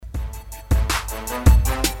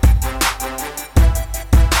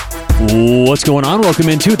What's going on? Welcome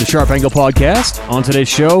into the Sharp Angle Podcast. On today's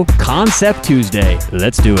show, Concept Tuesday.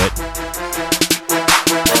 Let's do it.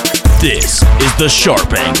 This is the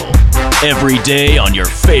Sharp Angle. Every day on your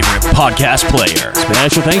favorite podcast player.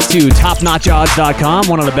 Special thanks to TopNotchOdds.com,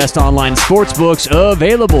 one of the best online sports books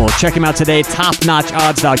available. Check them out today,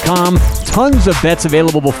 TopNotchOdds.com. Tons of bets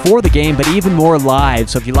available before the game, but even more live.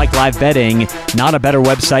 So if you like live betting, not a better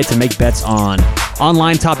website to make bets on.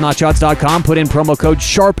 Online, TopNotchOdds.com, put in promo code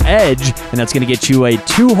SharpEdge, and that's going to get you a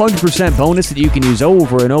 200% bonus that you can use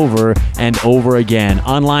over and over and over again.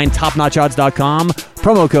 Online, TopNotchOdds.com,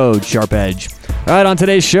 promo code SharpEdge. All right, on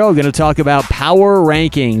today's show, we're going to talk about power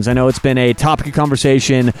rankings. I know it's been a topic of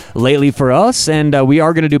conversation lately for us, and we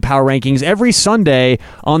are going to do power rankings every Sunday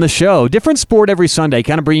on the show. Different sport every Sunday,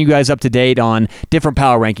 kind of bring you guys up to date on different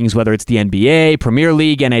power rankings, whether it's the NBA, Premier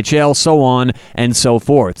League, NHL, so on and so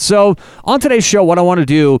forth. So on today's show, what I want to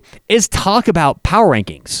do is talk about power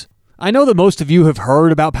rankings. I know that most of you have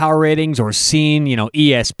heard about power ratings or seen,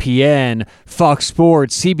 ESPN, Fox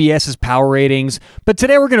Sports, CBS's power ratings, but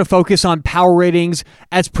today we're going to focus on power ratings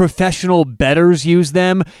as professional bettors use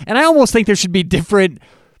them, and I almost think there should be different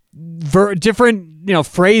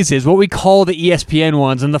phrases, what we call the ESPN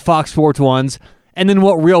ones and the Fox Sports ones, and then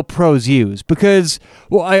what real pros use, because,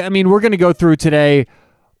 we're going to go through today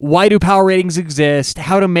why do power ratings exist,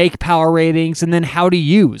 how to make power ratings, and then how to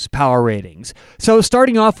use power ratings. So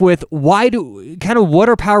starting off with what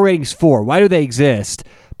are power ratings for? Why do they exist?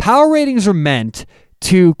 Power ratings are meant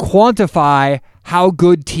to quantify how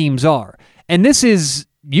good teams are. And this is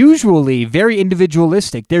usually very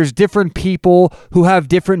individualistic. There's different people who have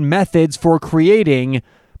different methods for creating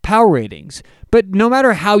power ratings. But no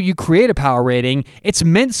matter how you create a power rating, it's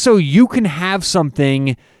meant so you can have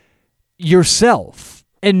something yourself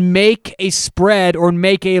and make a spread or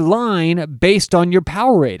make a line based on your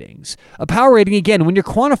power ratings. A power rating, again, when you're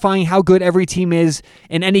quantifying how good every team is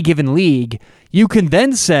in any given league, you can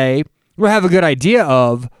then say, or have a good idea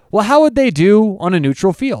of, well, how would they do on a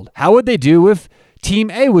neutral field? How would they do if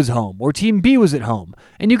Team A was home or Team B was at home?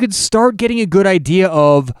 And you could start getting a good idea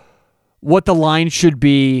of what the line should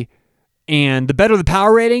be, and the better the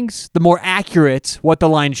power ratings, the more accurate what the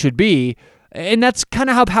line should be, and that's kind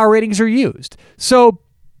of how power ratings are used. So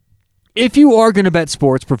if you are going to bet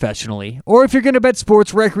sports professionally, or if you're going to bet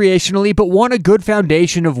sports recreationally but want a good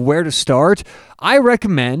foundation of where to start, I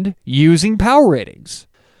recommend using power ratings.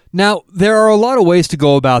 Now, there are a lot of ways to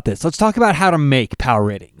go about this. Let's talk about how to make power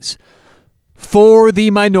ratings for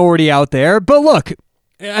the minority out there. But look,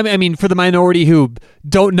 for the minority who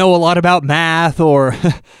don't know a lot about math or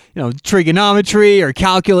trigonometry or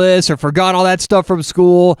calculus or forgot all that stuff from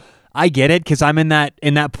school, I get it because I'm in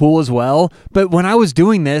that pool as well. But when I was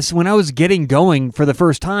doing this, when I was getting going for the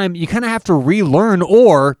first time, you kind of have to relearn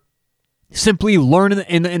or simply learn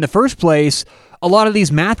in the first place a lot of these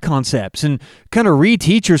math concepts and kind of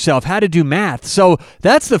reteach yourself how to do math. So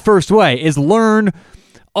that's the first way, is learn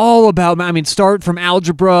all about, start from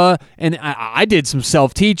algebra, and I did some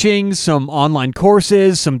self-teaching, some online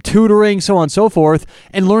courses, some tutoring, so on and so forth,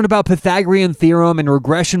 and learn about Pythagorean theorem and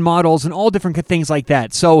regression models and all different things like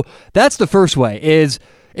that. So that's the first way, is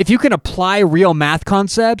if you can apply real math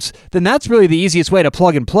concepts, then that's really the easiest way to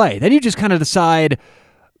plug and play. Then you just kind of decide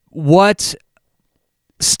what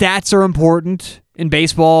stats are important in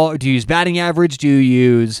baseball. Do you use batting average? Do you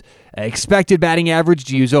use expected batting average?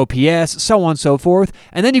 Do you use OPS? So on and so forth.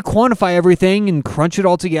 And then you quantify everything and crunch it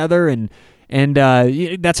all together, and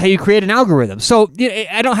that's how you create an algorithm. So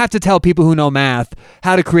I don't have to tell people who know math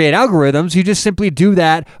how to create algorithms. You just simply do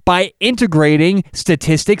that by integrating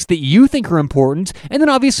statistics that you think are important, and then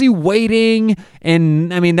obviously weighting.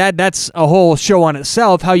 And that's a whole show on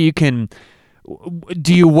itself, how you can.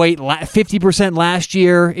 Do you weight 50% last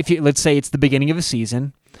year? Let's say it's the beginning of a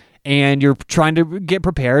season and you're trying to get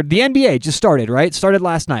prepared. The NBA just started, right? Started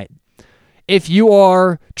last night. If you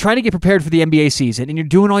are trying to get prepared for the NBA season and you're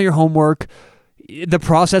doing all your homework, the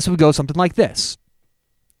process would go something like this.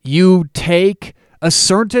 You take a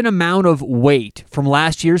certain amount of weight from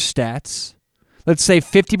last year's stats. Let's say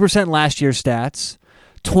 50% last year's stats,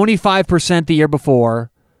 25% the year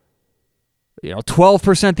before,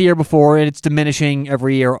 12% the year before, and it's diminishing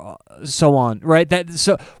every year, so on, right?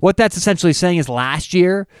 So what that's essentially saying is last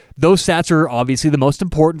year, those stats are obviously the most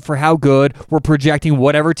important for how good we're projecting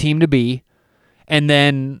whatever team to be, and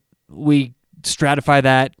then we stratify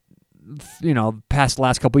that, past the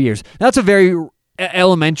last couple of years. That's a very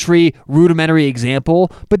elementary, rudimentary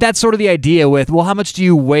example, but that's sort of the idea with, well, how much do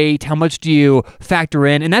you weight? How much do you factor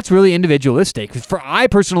in? And that's really individualistic. I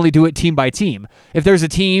personally do it team by team. If there's a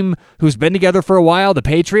team who's been together for a while, the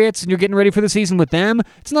Patriots, and you're getting ready for the season with them,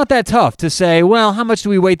 it's not that tough to say, well, how much do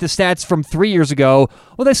we weight the stats from 3 years ago?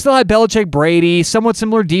 Well, they still had Belichick, Brady, somewhat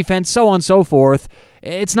similar defense, so on and so forth.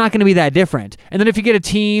 It's not going to be that different. And then if you get a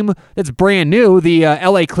team that's brand new, the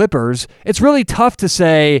LA Clippers, it's really tough to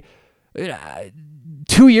say,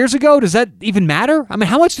 2 years ago, does that even matter? I mean,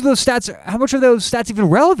 how much are those stats even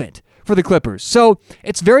relevant for the Clippers? So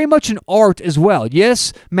it's very much an art as well.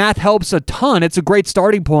 Yes, math helps a ton. It's a great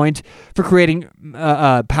starting point for creating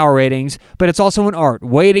power ratings, but it's also an art.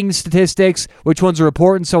 Weighting statistics, which ones are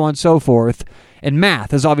important, so on and so forth. And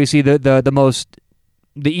math is obviously the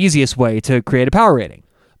easiest way to create a power rating.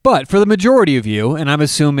 But for the majority of you, and I'm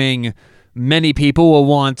assuming many people will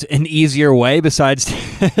want an easier way besides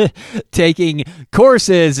taking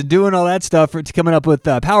courses and doing all that stuff to coming up with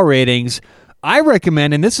power ratings, I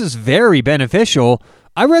recommend, and this is very beneficial,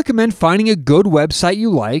 I recommend finding a good website you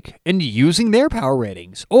like and using their power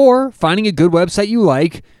ratings, or finding a good website you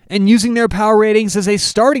like and using their power ratings as a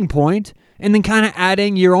starting point and then kind of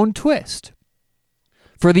adding your own twist.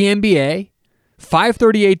 For the NBA,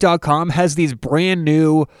 538.com has these brand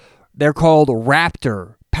new, they're called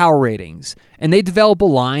Raptor power ratings, and they develop a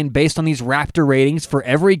line based on these Raptor ratings for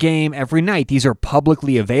every game, every night. These are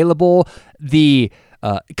publicly available. The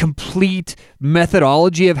complete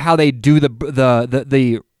methodology of how they do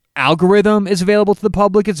the algorithm is available to the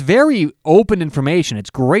public. It's very open information. It's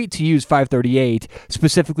great to use 538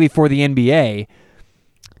 specifically for the NBA.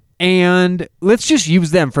 And let's just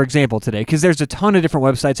use them for example today, because there's a ton of different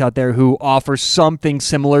websites out there who offer something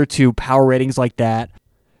similar to power ratings like that.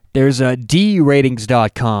 There's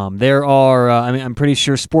DRatings.com. There are, I'm pretty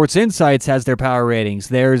sure Sports Insights has their power ratings.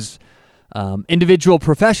 There's individual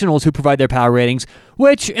professionals who provide their power ratings,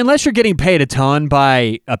 which, unless you're getting paid a ton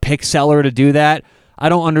by a pick seller to do that, I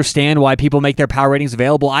don't understand why people make their power ratings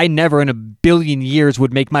available. I never in a billion years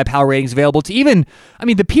would make my power ratings available to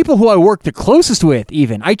the people who I work the closest with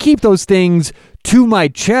even. I keep those things to my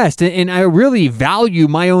chest, and I really value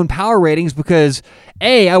my own power ratings because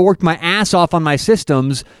A, I worked my ass off on my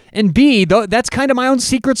systems, and B, that's kind of my own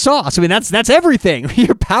secret sauce. I mean, that's everything.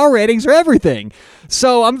 Your power ratings are everything.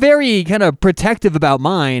 So I'm very kind of protective about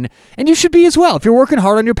mine, and you should be as well. If you're working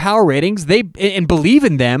hard on your power ratings, and believe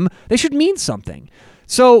in them, they should mean something.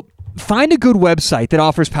 So find a good website that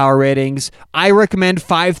offers power ratings. I recommend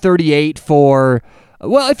 538 for,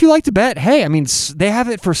 well, if you like to bet, hey, they have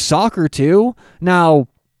it for soccer too. Now,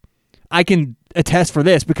 I can attest for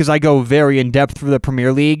this because I go very in-depth for the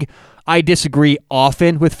Premier League. I disagree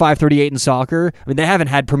often with 538 in soccer. They haven't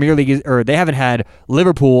had Premier League, or they haven't had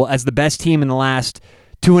Liverpool as the best team in the last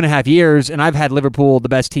 2.5 years, and I've had Liverpool the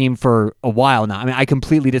best team for a while now. I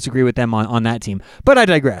completely disagree with them on that team, but I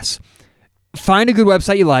digress. Find a good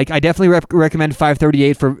website you like. I definitely recommend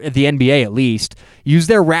 538 for the NBA at least. Use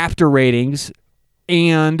their Raptor ratings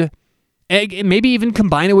and maybe even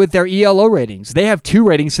combine it with their ELO ratings. They have 2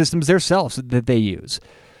 rating systems themselves that they use.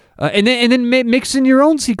 And then mix in your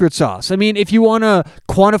own secret sauce. If you want to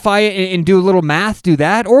quantify it and do a little math, do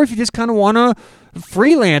that. Or if you just kind of want to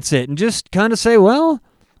freelance it and just kind of say, well,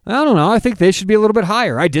 I don't know, I think they should be a little bit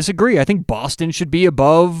higher. I disagree. I think Boston should be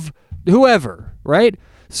above whoever, right?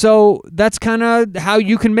 So that's kind of how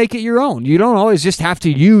you can make it your own. You don't always just have to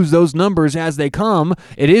use those numbers as they come.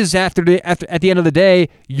 It is at the end of the day,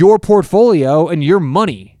 your portfolio and your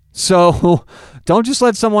money. So don't just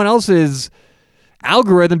let someone else's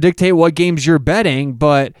algorithm dictate what games you're betting.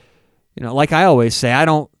 But, like I always say,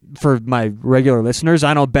 for my regular listeners,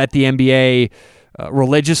 I don't bet the NBA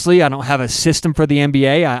religiously. I don't have a system for the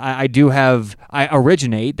NBA. I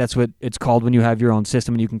originate. That's what it's called when you have your own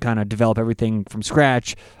system and you can kind of develop everything from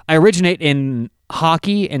scratch. I originate in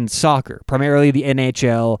hockey and soccer, primarily the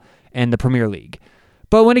NHL and the Premier League.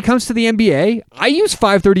 But when it comes to the NBA, I use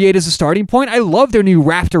 538 as a starting point. I love their new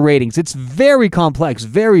Raptor ratings. It's very complex,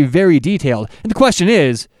 very, very detailed. And the question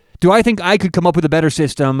is, do I think I could come up with a better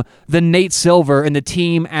system than Nate Silver and the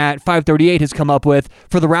team at 538 has come up with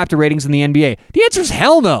for the Raptor ratings in the NBA? The answer is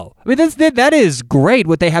hell no. That is great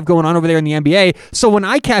what they have going on over there in the NBA. So when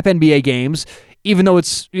I cap NBA games, even though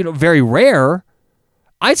it's very rare,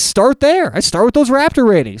 I start there. I start with those Raptor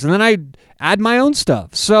ratings, and then I add my own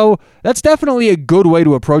stuff. So that's definitely a good way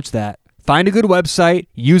to approach that. Find a good website,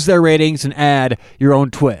 use their ratings, and add your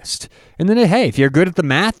own twist. And then, hey, if you're good at the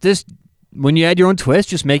math, when you add your own twist,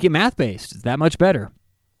 just make it math-based. It's that much better.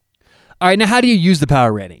 All right, now how do you use the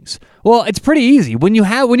power ratings? Well, it's pretty easy. When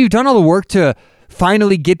you've done all the work to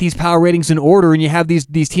finally get these power ratings in order and you have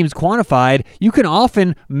these teams quantified, you can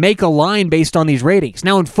often make a line based on these ratings.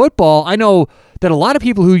 Now in football, I know that a lot of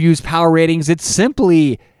people who use power ratings, it's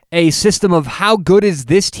simply a system of how good is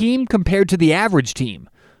this team compared to the average team.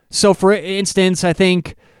 So for instance, I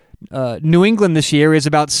think New England this year is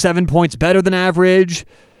about 7 points better than average.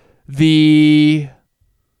 The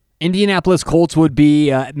Indianapolis Colts would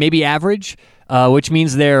be maybe average, which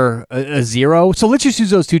means they're a 0. So let's just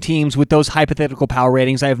use those two teams with those hypothetical power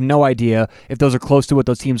ratings. I have no idea if those are close to what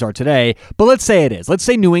those teams are today, but let's say it is. Let's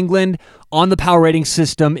say New England on the power rating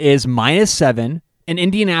system is -7, and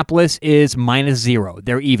Indianapolis is -0.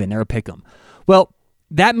 They're even. They're a pick'em. Well,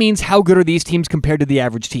 that means how good are these teams compared to the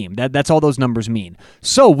average team? That's all those numbers mean.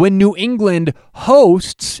 So when New England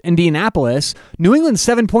hosts Indianapolis, New England's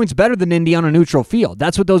 7 points better than Indy on a neutral field.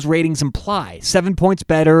 That's what those ratings imply. 7 points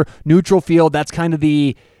better, neutral field. That's kind of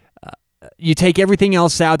the, you take everything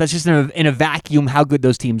else out. That's just in a vacuum how good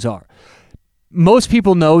those teams are. Most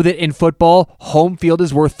people know that in football, home field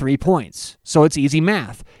is worth 3 points. So it's easy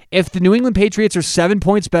math. If the New England Patriots are 7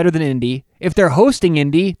 points better than Indy, if they're hosting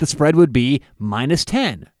Indy, the spread would be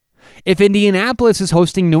 -10. If Indianapolis is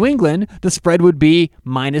hosting New England, the spread would be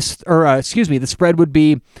the spread would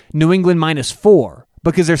be New England -4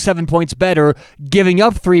 because they're 7 points better, giving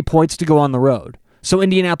up 3 points to go on the road. So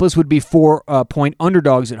Indianapolis would be 4-point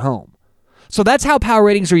underdogs at home. So that's how power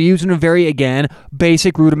ratings are used in a very, again,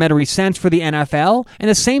 basic rudimentary sense for the NFL. And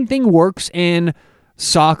the same thing works in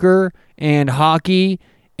soccer and hockey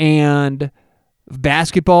and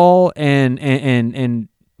basketball and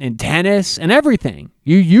tennis and everything.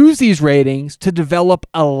 You use these ratings to develop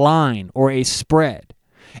a line or a spread.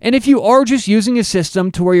 And if you are just using a system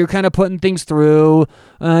to where you're kind of putting things through,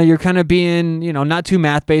 you're kind of being, not too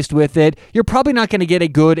math-based with it, you're probably not going to get a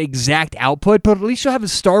good exact output, but at least you'll have a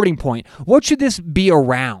starting point. What should this be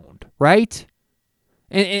around, right?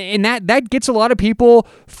 And that gets a lot of people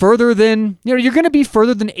further than, you're going to be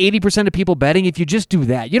further than 80% of people betting if you just do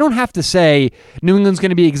that. You don't have to say New England's going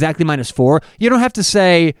to be exactly -4. You don't have to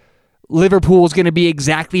say Liverpool's going to be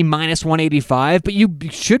exactly -185, but you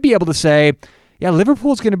should be able to say, yeah,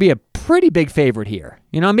 Liverpool's going to be a pretty big favorite here.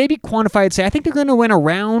 Maybe quantify it, say, I think they're going to win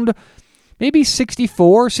around maybe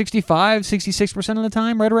 64, 65, 66% of the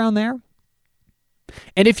time, right around there.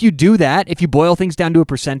 And if you do that, if you boil things down to a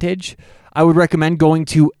percentage, I would recommend going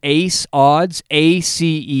to Ace Odds,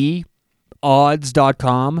 ACE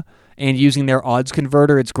odds.com, and using their odds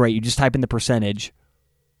converter. It's great. You just type in the percentage,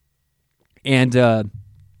 and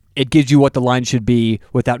it gives you what the line should be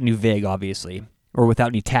without any VIG, obviously, or without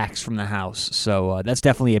any tax from the house. So that's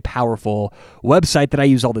definitely a powerful website that I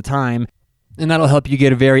use all the time, and that'll help you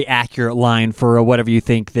get a very accurate line for whatever you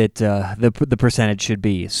think that the percentage should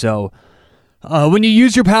be. So when you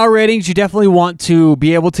use your power ratings, you definitely want to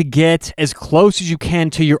be able to get as close as you can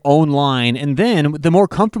to your own line. And then the more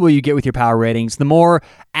comfortable you get with your power ratings, the more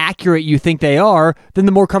accurate you think they are, then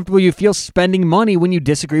the more comfortable you feel spending money when you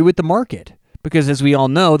disagree with the market. Because as we all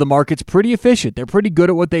know, the market's pretty efficient. They're pretty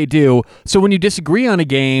good at what they do. So when you disagree on a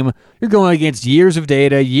game, you're going against years of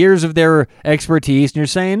data, years of their expertise, and you're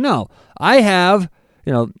saying, no, I have,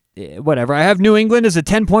 whatever. I have New England as a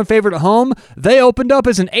 10-point favorite at home. They opened up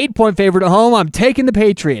as an 8-point favorite at home. I'm taking the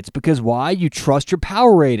Patriots. Because why? You trust your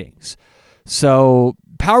power ratings. So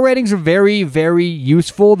power ratings are very, very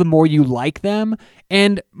useful the more you like them.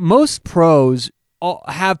 And most pros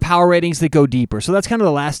have power ratings that go deeper. So that's kind of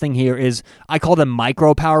the last thing here is I call them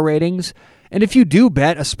micro power ratings. And if you do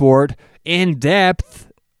bet a sport in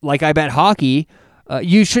depth, like I bet hockey,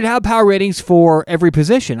 you should have power ratings for every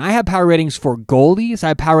position. I have power ratings for goalies. I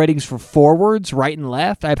have power ratings for forwards, right and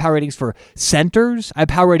left. I have power ratings for centers. I have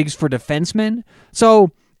power ratings for defensemen.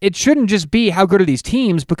 So it shouldn't just be how good are these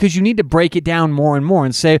teams, because you need to break it down more and more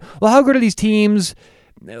and say, well, how good are these teams?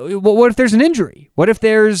 What if there's an injury? What if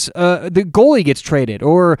there's the goalie gets traded,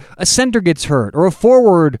 or a center gets hurt, or a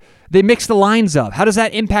forward, they mix the lines up? How does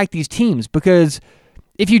that impact these teams? Because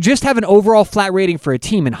if you just have an overall flat rating for a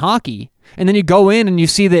team in hockey, and then you go in and you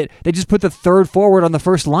see that they just put the third forward on the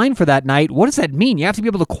first line for that night, what does that mean? You have to be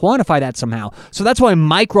able to quantify that somehow. So that's why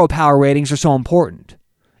micro power ratings are so important.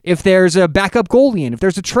 If there's a backup goalie in, if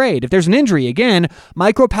there's a trade, if there's an injury, again,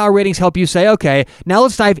 micro power ratings help you say, okay, now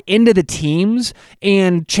let's dive into the teams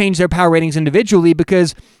and change their power ratings individually.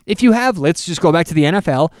 Because if you have, let's just go back to the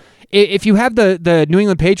NFL, if you have the New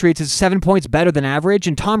England Patriots is 7 points better than average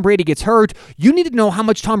and Tom Brady gets hurt, you need to know how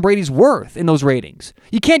much Tom Brady's worth in those ratings.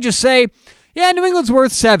 You can't just say, yeah, New England's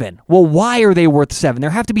worth 7. Well, why are they worth 7? There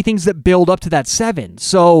have to be things that build up to that 7.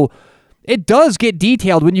 So it does get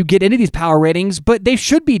detailed when you get into these power ratings, but they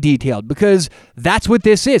should be detailed because that's what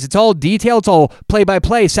this is. It's all detailed. It's all play by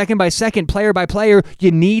play, second by second, player by player.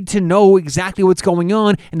 You need to know exactly what's going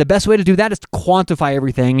on, and the best way to do that is to quantify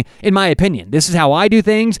everything, in my opinion. This is how I do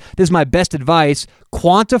things. This is my best advice.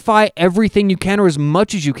 Quantify everything you can or as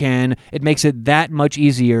much as you can. It makes it that much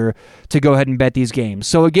easier to go ahead and bet these games.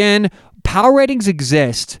 So again, power ratings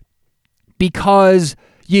exist because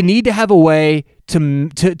you need to have a way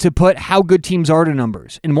to put how good teams are to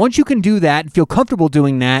numbers. And once you can do that and feel comfortable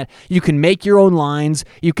doing that, you can make your own lines,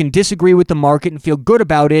 you can disagree with the market and feel good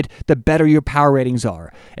about it, the better your power ratings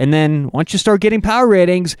are. And then once you start getting power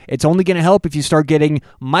ratings, it's only going to help if you start getting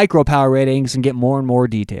micro power ratings and get more and more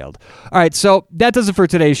detailed. All right, so that does it for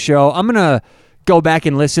today's show. I'm going to go back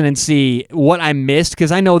and listen and see what I missed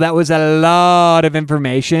because I know that was a lot of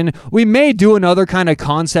information. We may do another kind of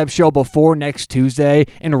concept show before next Tuesday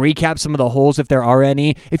and recap some of the holes if there are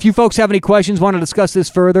any. If you folks have any questions, want to discuss this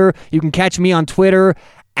further, you can catch me on Twitter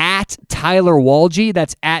at Tyler Walje.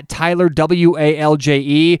 That's at Tyler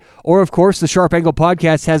Walje. Or, of course, the Sharp Angle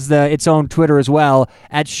Podcast has its own Twitter as well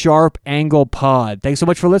at Sharp Angle Pod. Thanks so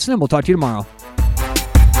much for listening. We'll talk to you tomorrow.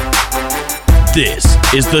 This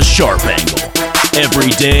is the Sharp Angle.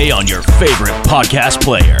 Every day on your favorite podcast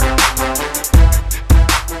player.